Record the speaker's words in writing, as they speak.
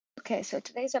Okay, so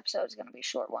today's episode is going to be a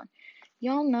short one.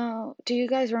 Y'all know, do you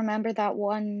guys remember that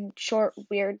one short,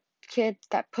 weird kid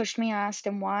that pushed me? I asked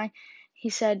him why. He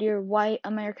said, "You're white,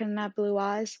 American, and have blue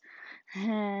eyes."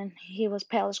 And he was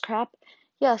pale as crap.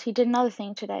 Yes, he did another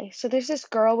thing today. So there's this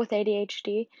girl with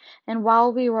ADHD, and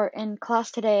while we were in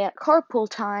class today at carpool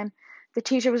time, the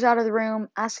teacher was out of the room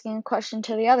asking a question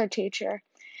to the other teacher.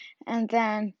 And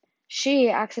then she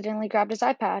accidentally grabbed his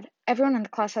iPad. Everyone in the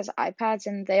class has iPads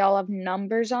and they all have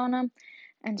numbers on them.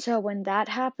 And so when that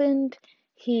happened,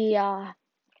 he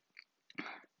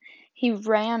he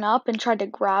ran up and tried to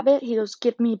grab it. He goes,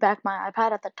 "Give me back my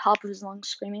iPad," at the top of his lungs,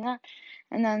 screaming that.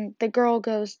 And then the girl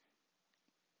goes,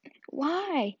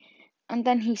 "Why?" And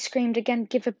then he screamed again,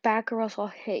 "Give it back or else I'll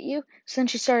hit you." So then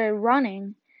she started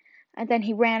running, and then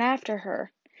he ran after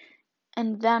her.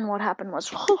 And then what happened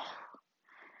was,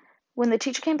 when the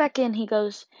teacher came back in, he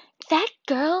goes, "That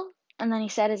girl," and then he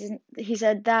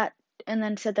said that, and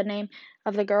then said the name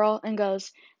of the girl, and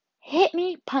goes, "Hit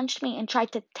me, punched me, and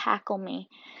tried to tackle me."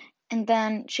 And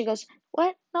then she goes,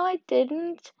 "What? No, I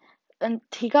didn't." And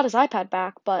he got his iPad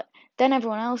back, but then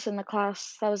everyone else in the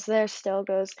class that was there still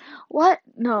goes, "What?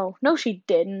 No, no, she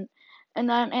didn't." And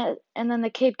then the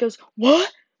kid goes,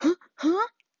 "What? Huh? Huh?"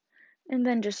 And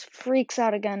then just freaks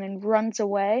out again and runs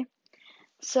away.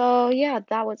 So, yeah,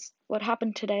 that was what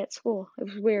happened today at school. It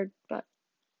was weird, but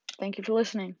thank you for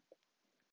listening.